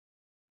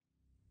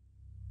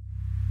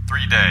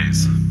3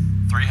 days,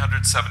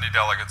 370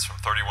 delegates from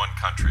 31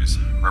 countries,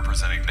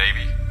 representing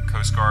Navy,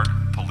 Coast Guard,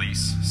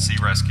 police, sea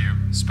rescue,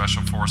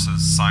 special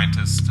forces,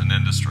 scientists, and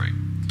industry.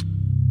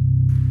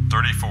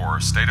 34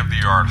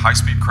 state-of-the-art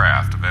high-speed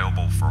craft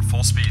available for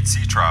full-speed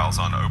sea trials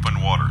on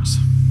open waters.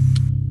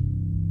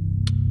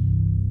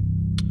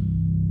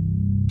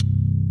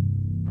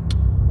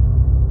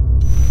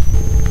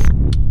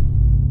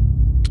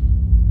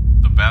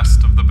 The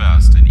best of the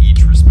best in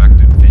each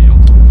respective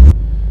field.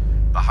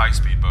 The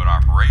High-Speed Boat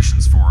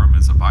Operations Forum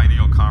is a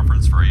biennial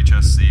conference for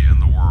HSC in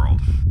the world.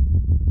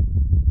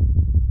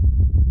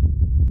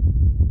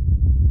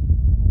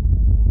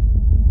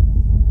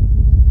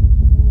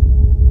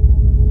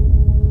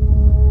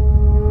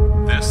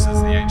 This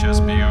is the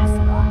HSBO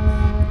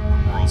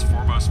Forum, the world's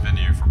foremost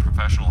venue for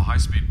professional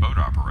high-speed boat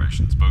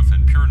operations, both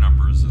in pure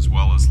numbers as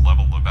well as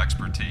level of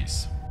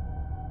expertise.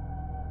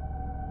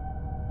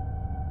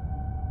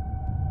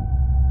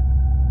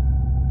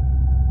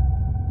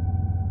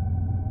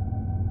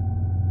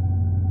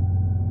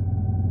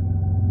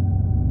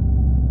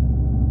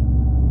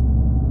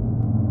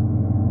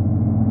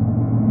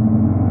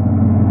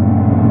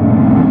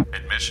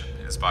 Admission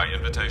is by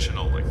invitation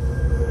only.